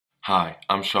Hi,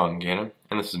 I'm Sean Gannon,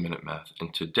 and this is Minute Math,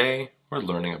 and today we're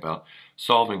learning about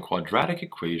solving quadratic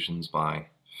equations by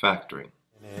factoring.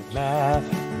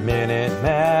 Minute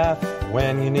Math,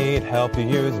 when you need help you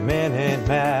use Minute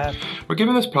Math. We're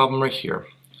given this problem right here,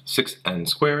 6n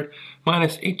squared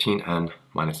minus 18n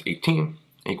minus 18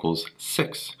 equals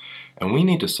 6, and we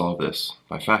need to solve this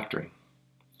by factoring.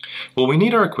 Well, we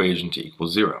need our equation to equal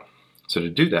 0, so to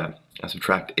do that, I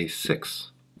subtract a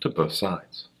 6 to both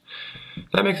sides.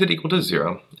 That makes it equal to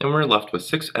 0, and we're left with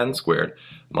 6n squared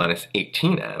minus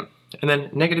 18n, and then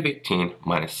negative 18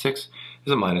 minus 6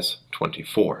 is a minus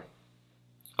 24.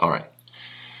 Alright,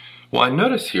 well I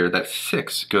notice here that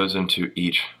 6 goes into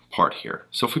each part here.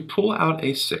 So if we pull out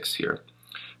a 6 here,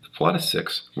 pull out a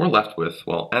 6, we're left with,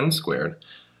 well, n squared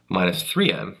minus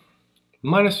 3n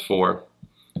minus 4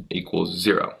 equals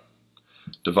 0.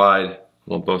 Divide,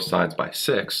 well, both sides by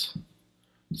 6.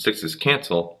 6's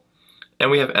cancel. And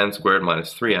we have n squared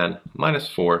minus 3n minus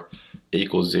 4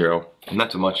 equals 0, and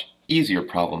that's a much easier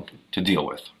problem to deal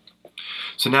with.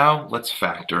 So now let's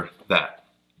factor that.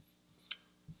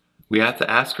 We have to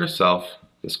ask ourselves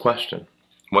this question.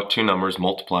 What two numbers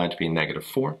multiply to be a negative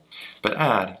 4, but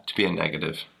add to be a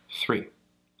negative 3?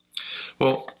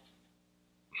 Well,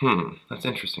 that's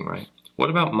interesting, right? What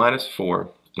about minus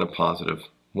 4 and a positive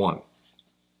 1?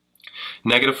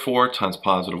 Negative 4 times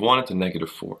positive 1 is a negative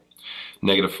 4.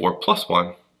 Negative 4 plus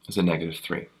 1 is a negative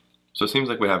 3. So it seems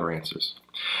like we have our answers.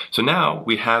 So now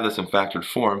we have this in factored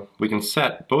form. We can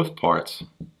set both parts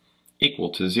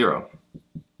equal to 0.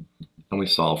 And we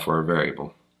solve for our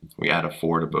variable. We add a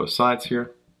 4 to both sides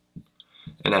here,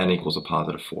 and n equals a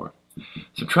positive 4.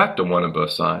 Subtract a 1 on both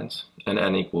sides, and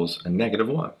n equals a negative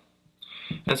 1.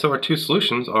 And so our two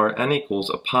solutions are n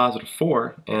equals a positive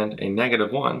 4 and a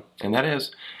negative 1, and that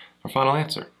is our final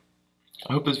answer.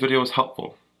 I hope this video was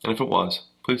helpful. And if it was,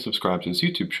 please subscribe to this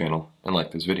YouTube channel and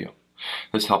like this video.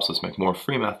 This helps us make more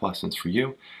free math lessons for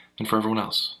you and for everyone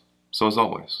else. So as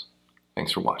always,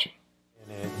 thanks for watching.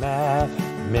 Minute Math,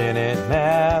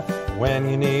 when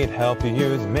you need help you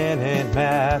use Minute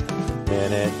Math.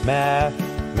 Minute Math,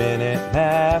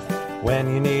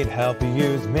 when you need help you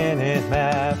use Minute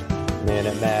Math.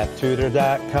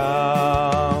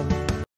 MinuteMathTutor.com